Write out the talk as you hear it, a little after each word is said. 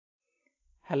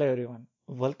Hello everyone,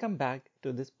 welcome back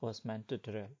to this Postman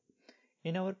tutorial.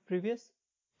 In our previous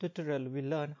tutorial, we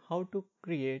learned how to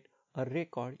create a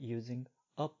record using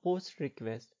a post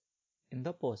request in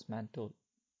the Postman tool.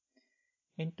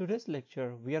 In today's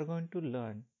lecture, we are going to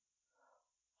learn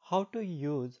how to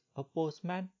use a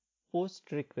Postman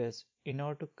post request in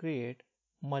order to create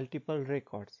multiple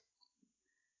records.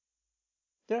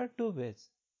 There are two ways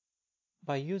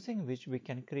by using which we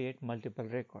can create multiple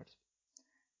records.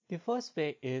 The first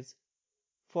way is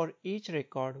for each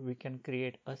record, we can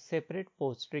create a separate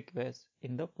post request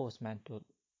in the Postman tool,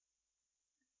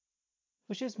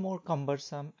 which is more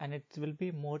cumbersome and it will be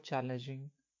more challenging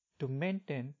to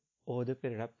maintain over the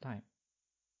period of time.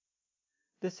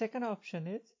 The second option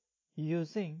is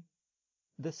using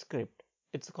the script.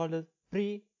 It's called a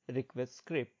pre-request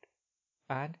script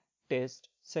and test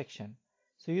section.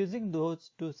 So using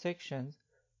those two sections,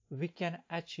 we can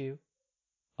achieve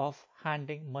of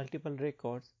handling multiple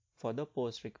records for the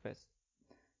post request.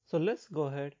 So let's go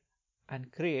ahead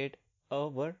and create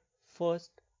our first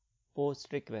post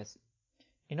request.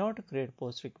 In order to create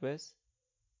post request,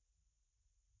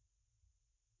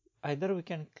 either we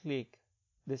can click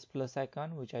this plus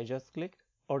icon which I just clicked,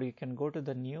 or you can go to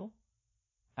the new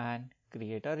and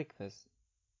create a request.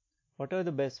 Whatever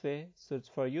the best way suits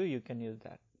for you, you can use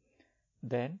that.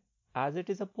 Then as it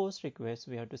is a post request,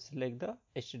 we have to select the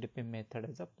HTTP method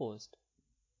as a post.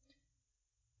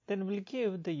 Then we'll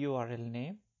give the URL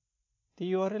name,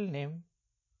 the URL name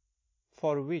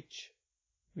for which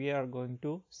we are going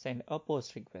to send a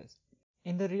post request.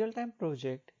 In the real-time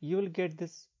project, you will get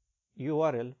this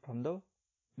URL from the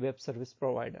web service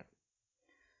provider.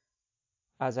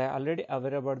 As I already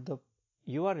aware about the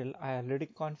URL, I already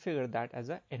configured that as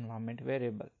an environment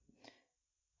variable,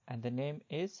 and the name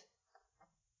is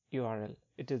URL.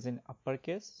 It is in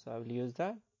uppercase, so I will use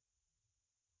that,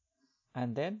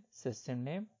 and then system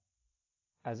name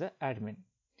as an admin,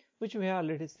 which we have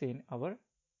already seen our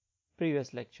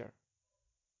previous lecture.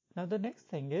 Now the next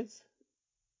thing is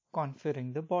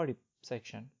configuring the body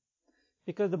section,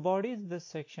 because the body is the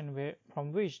section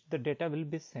from which the data will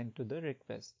be sent to the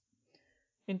request.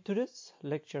 In today's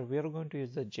lecture, we are going to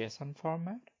use the JSON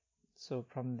format. So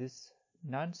from this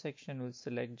none section, we'll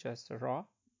select just raw,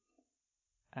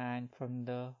 and from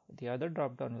the other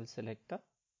drop down, we'll select the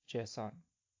JSON.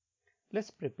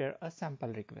 Let's prepare a sample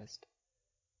request.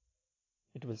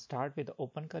 It will start with the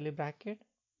open curly bracket.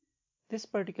 This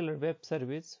particular web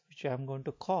service, which I am going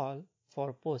to call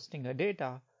for posting a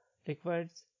data,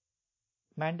 requires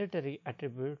mandatory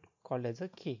attribute called as a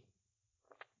key.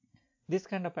 This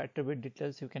kind of attribute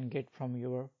details you can get from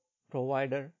your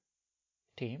provider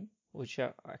team, which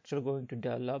are actually going to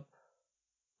develop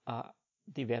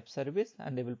the web service,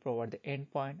 and they will provide the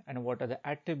endpoint and what are the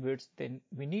attributes then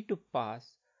we need to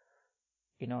pass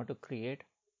in order to create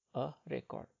a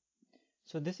record.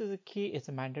 So this is a key, it's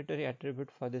a mandatory attribute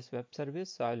for this web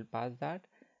service, so I will pass that,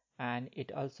 and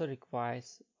it also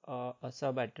requires a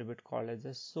sub attribute called as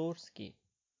a source key.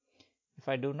 If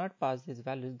I do not pass these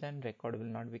values, then record will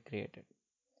not be created.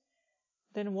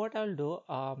 Then what I'll do,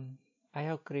 I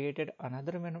have created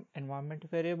another environment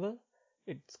variable.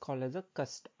 It's called as a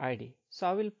cust ID. So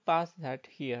I will pass that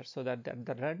here so that the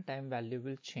runtime value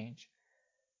will change.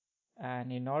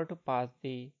 And in order to pass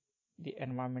the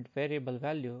environment variable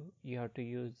value, you have to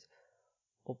use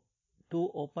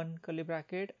two open curly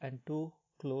bracket and two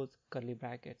close curly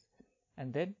brackets,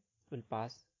 and then we'll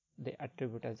pass the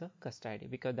attribute as a cust ID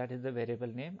because that is the variable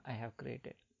name I have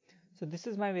created. So this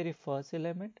is my very first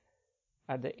element.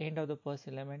 At the end of the first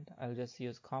element, I'll just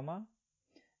use comma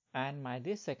and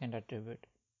the second attribute.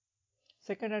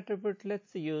 Second attribute,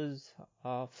 let's use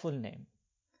full name.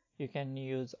 You can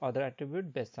use other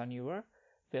attribute based on your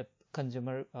web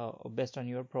consumer, based on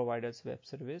your provider's web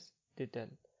service detail.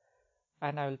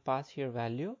 And I will pass here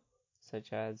value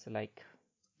such as like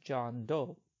John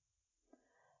Doe.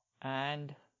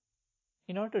 And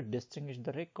in order to distinguish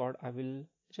the record, I will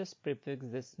just prefix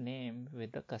this name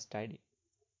with the cust ID.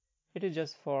 It is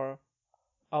just for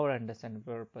our understanding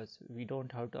purpose. We don't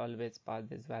have to always pass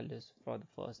these values for the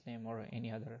first name or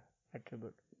any other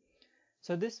attribute.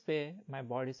 So this way my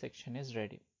body section is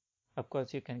ready. Of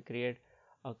course, you can create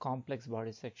a complex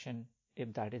body section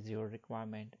if that is your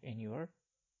requirement in your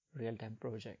real-time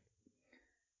project.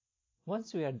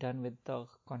 Once we are done with the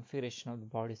configuration of the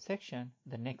body section,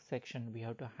 the next section we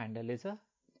have to handle is a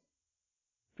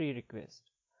pre-request.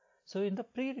 So in the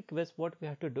pre-request, what we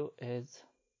have to do is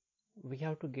we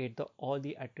have to get all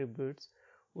the attributes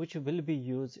which will be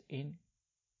used in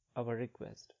our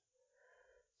request.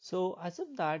 So as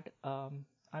of that,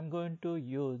 I'm going to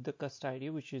use the cust ID,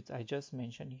 which is I just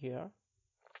mentioned here.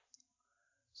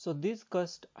 So this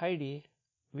cust ID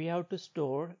we have to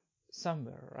store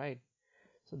somewhere, right?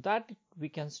 So that we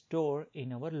can store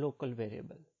in our local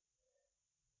variable.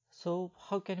 So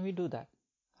how can we do that?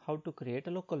 How to create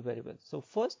a local variable? So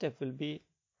first step will be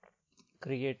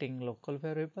creating local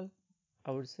variable,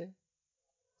 I would say.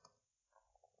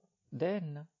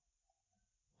 Then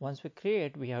once we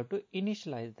create, we have to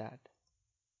initialize that,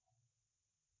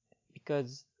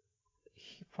 because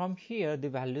from here the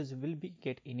values will be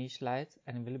get initialized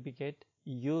and will be get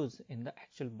used in the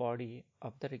actual body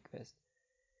of the request.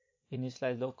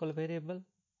 Initialize local variable,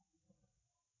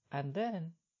 and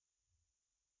then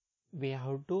we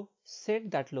have to set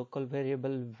that local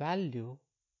variable value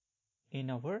in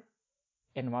our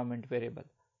environment variable.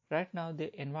 Right now the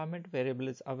environment variable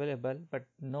is available, but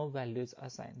no value is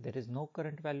assigned. There is no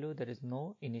current value, there is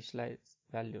no initialized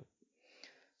value.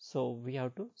 So we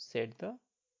have to set the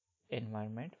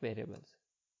environment variables.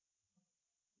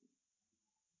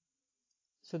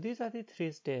 So these are the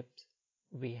 3 steps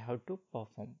we have to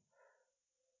perform.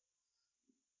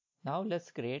 Now let's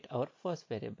create our first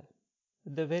variable.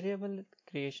 The variable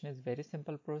creation is very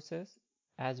simple process.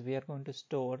 As we are going to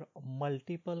store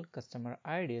multiple customer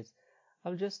IDs,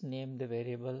 I'll just name the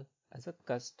variable as a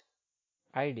cust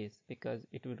IDs because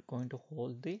it will going to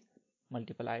hold the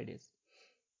multiple IDs.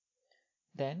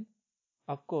 Then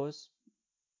of course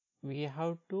we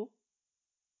have to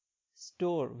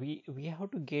store, we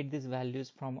have to get these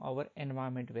values from our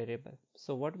environment variable.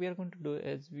 So what we are going to do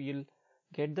is we'll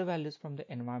get the values from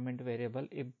the environment variable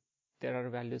if there are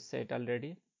values set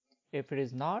already. If it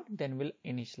is not, then we'll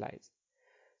initialize.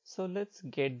 So let's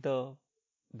get the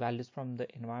values from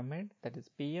the environment, that is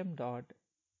pm dot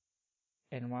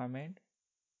environment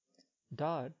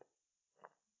dot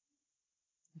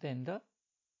then the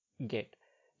get.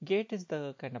 Get is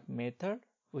the kind of method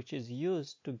which is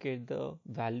used to get the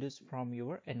values from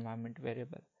your environment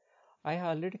variable. I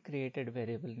already created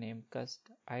variable name cust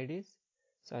IDs,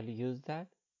 so I'll use that,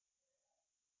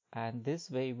 and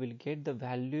this way we'll get the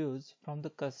values from the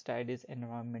cust IDs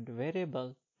environment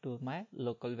variable to my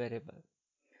local variable.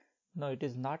 Now it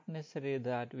is not necessary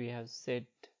that we have set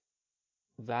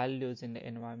values in the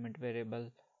environment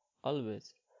variable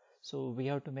always. So we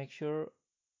have to make sure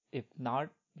if not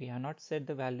we have not set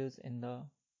the values in the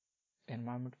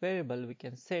environment variable, we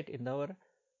can set in our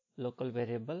local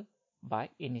variable by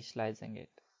initializing it.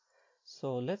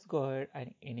 So let's go ahead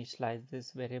and initialize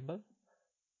this variable.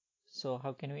 So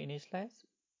how can we initialize?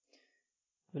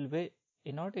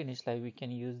 In order to initialize, we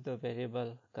can use the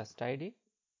variable cust ID,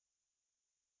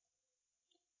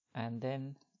 and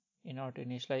then in order to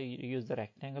initialize, use the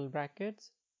rectangle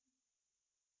brackets,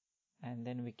 and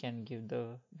then we can give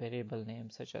the variable name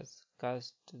such as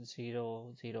cust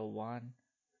 001.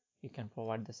 You can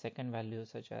provide the second value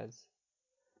such as,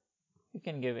 you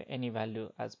can give any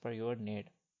value as per your need,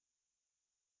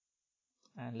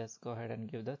 and let's go ahead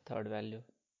and give the third value.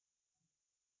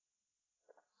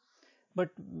 But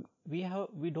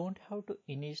we don't have to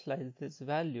initialize this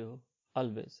value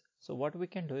always. So what we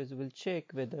can do is we'll check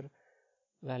whether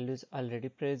value is already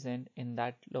present in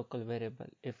that local variable.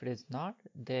 If it is not,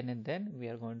 then and then we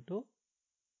are going to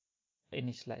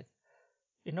initialize.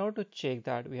 In order to check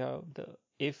that, we have the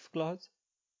if clause.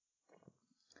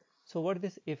 So what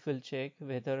this if will check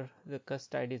whether the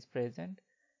cust ID is present.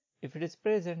 If it is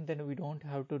present, then we don't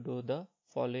have to do the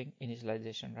following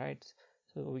initialization, right?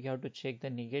 So we have to check the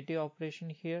negative operation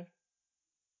here.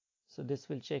 So this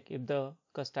will check if the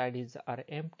cust IDs are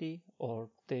empty or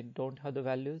they don't have the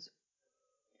values.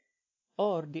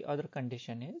 Or the other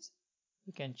condition is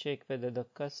we can check whether the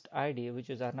cust ID, which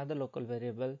is another local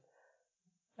variable,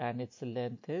 and its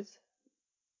length is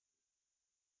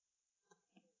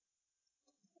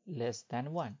less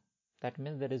than 1. That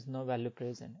means there is no value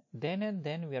present. Then and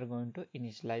then we are going to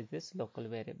initialize this local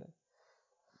variable.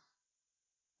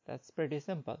 That's pretty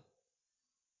simple.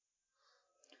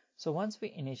 So once we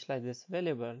initialize this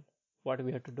variable, what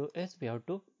we have to do is we have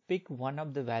to pick one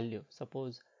of the value.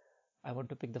 Suppose I want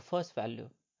to pick the first value,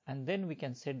 and then we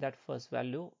can set that first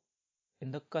value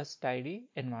in the cust ID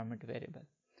environment variable.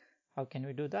 How can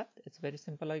we do that? It's very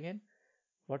simple again.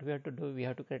 What we have to do, we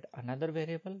have to create another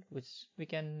variable which we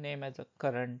can name as a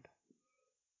current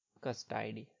cust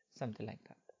ID, something like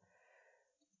that.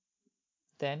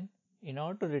 Then in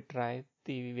order to retrieve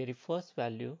the very first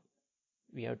value,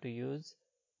 we have to use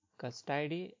cust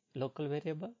ID local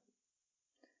variable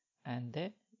and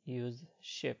then use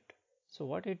shift. So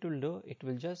what it will do, it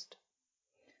will just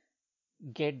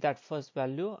get that first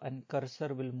value and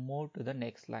cursor will move to the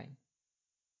next line.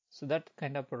 So that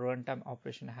kind of a runtime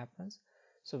operation happens.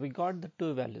 So we got the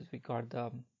two values, we got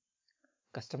the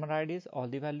customer IDs, all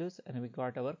the values, and we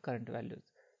got our current values.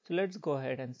 So let's go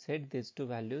ahead and set these two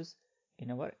values in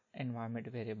our environment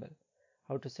variable.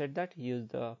 How to set that? Use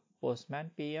the Postman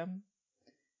PM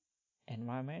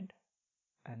environment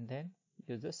and then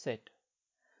use the set.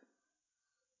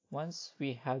 Once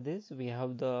we have this, we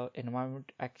have the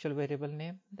environment actual variable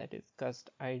name, that is cust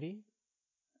id,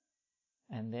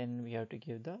 and then we have to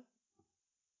give the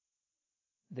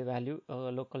value,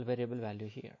 local variable value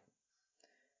here.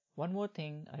 One more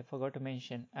thing I forgot to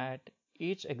mention, at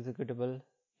each executable,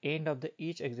 end of the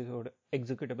each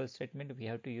executable statement, we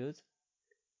have to use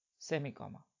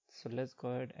semi-comma. So let's go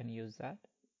ahead and use that.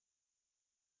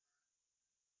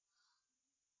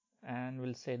 And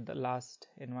we'll set the last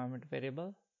environment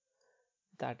variable,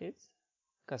 that is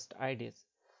cust IDs.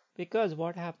 Because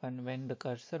what happened when the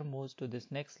cursor moves to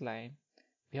this next line,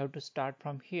 we have to start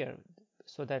from here,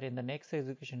 so that in the next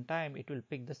execution time it will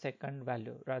pick the second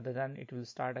value rather than it will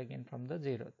start again from the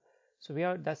 0th. So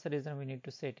that's the reason we need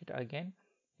to set it again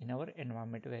in our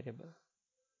environment variable.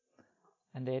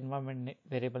 And the environment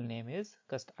variable name is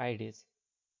cust IDs.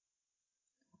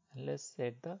 And let's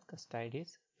set the cust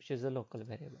IDs, which is a local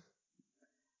variable.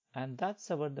 And that's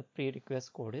our the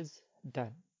pre-request code is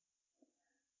done.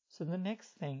 So the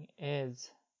next thing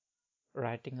is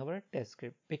writing our test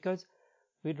script, because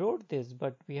we wrote this,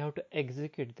 but we have to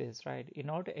execute this, right? In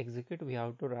order to execute, we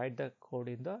have to write the code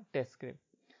in the test script.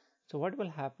 So what will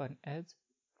happen is,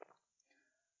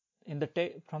 in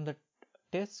the from the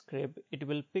test script, it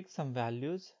will pick some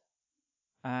values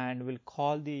and will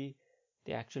call the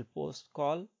actual post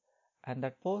call, and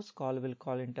that post call will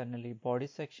call internally body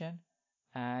section,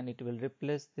 and it will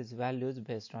replace these values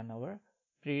based on our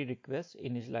pre-request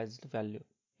initialized value,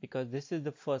 because this is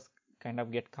the first kind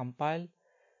of get compiled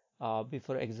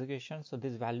before execution. So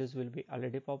these values will be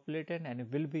already populated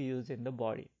and will be used in the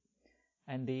body,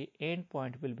 and the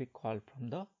endpoint will be called from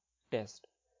the test.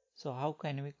 So how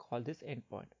can we call this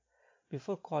endpoint?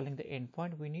 Before calling the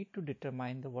endpoint, we need to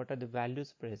determine what are the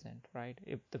values present, right?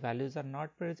 If the values are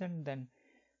not present, then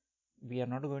we are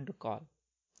not going to call.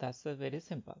 That's very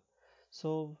simple.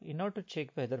 So in order to check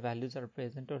whether values are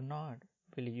present or not,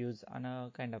 we'll use a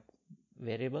kind of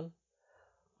variable.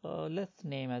 Let's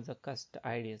name as a cust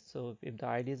IDs. So if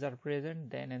the IDs are present,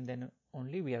 then and then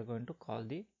only we are going to call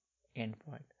the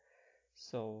endpoint.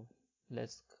 So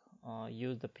let's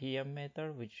use the PM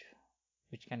method, which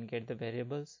can get the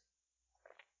variables.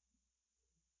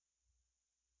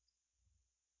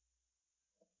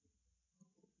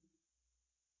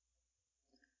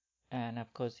 And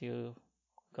of course you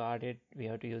got it, we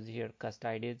have to use here cust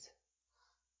IDs,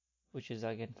 which is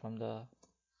again from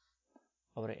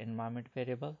our environment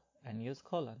variable, and use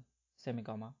colon,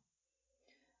 semi-comma.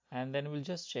 And then we'll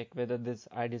just check whether this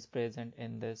ID is present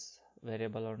in this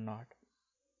variable or not.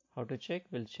 How to check?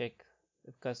 We'll check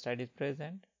if cust ID is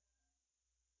present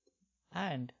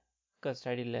and cust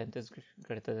ID length is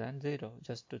greater than 0,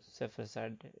 just to suffice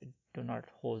do not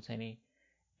hold any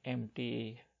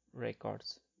empty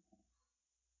records.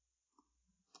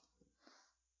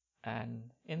 And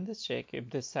in this check, if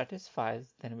this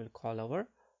satisfies, then we'll call our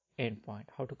endpoint.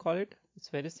 How to call it? It's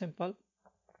very simple.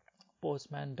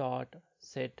 Postman dot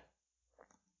set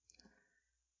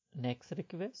next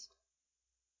request.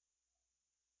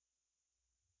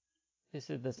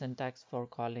 This is the syntax for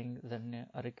calling the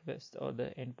request or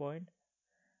the endpoint.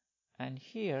 And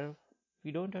here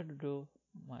we don't have to do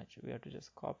much. We have to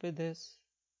just copy this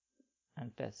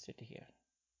and paste it here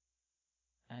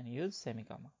and use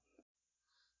semi-comma.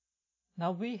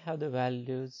 Now we have the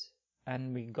values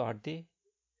and we got the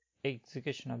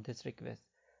execution of this request.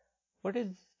 What is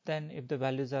then if the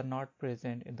values are not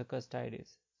present in the cust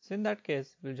IDs? So in that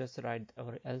case, we'll just write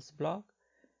our else block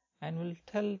and we'll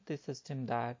tell the system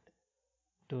that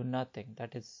do nothing,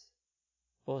 that is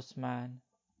Postman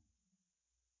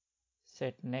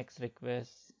set next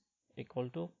request equal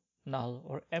to null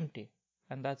or empty,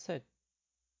 and that's it.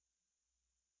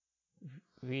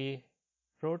 We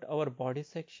wrote our body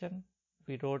section,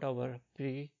 we wrote our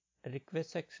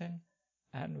pre-request section,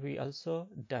 and we also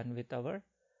done with our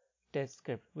test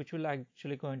script, which will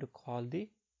actually going to call the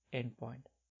endpoint.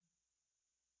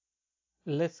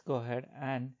 Let's go ahead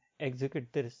and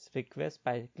execute this request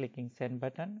by clicking send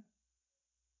button.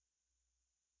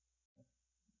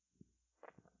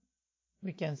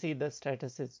 We can see the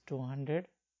status is 200.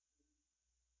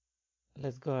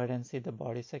 Let's go ahead and see the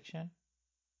body section.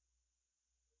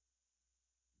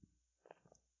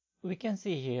 We can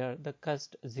see here the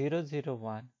cust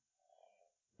 001.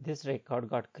 This record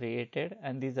got created,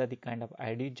 and these are the kind of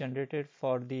ID generated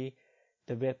for the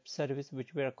web service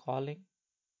which we are calling.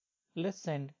 Let's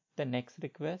send the next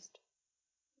request.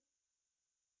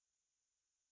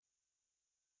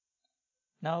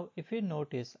 Now if you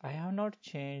notice, I have not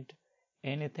changed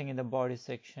anything in the body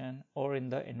section or in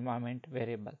the environment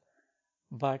variable,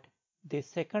 but the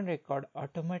second record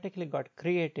automatically got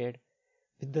created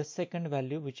with the second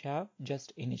value which I have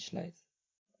just initialized.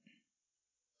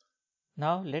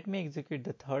 Now let me execute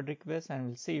the third request and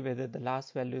we'll see whether the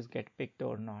last values get picked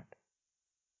or not.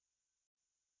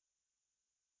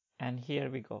 And here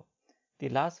we go. The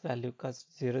last value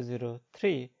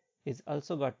cust003 is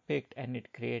also got picked and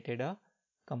it created a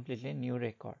completely new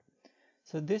record.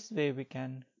 So this way we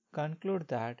can conclude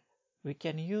that we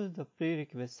can use the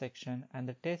pre-request section and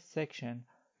the test section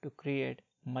to create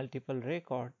multiple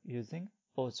records using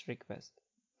post request.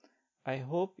 I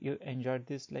hope you enjoyed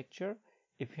this lecture.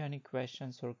 If you have any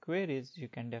questions or queries, you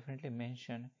can definitely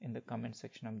mention in the comment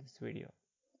section of this video.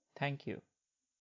 Thank you.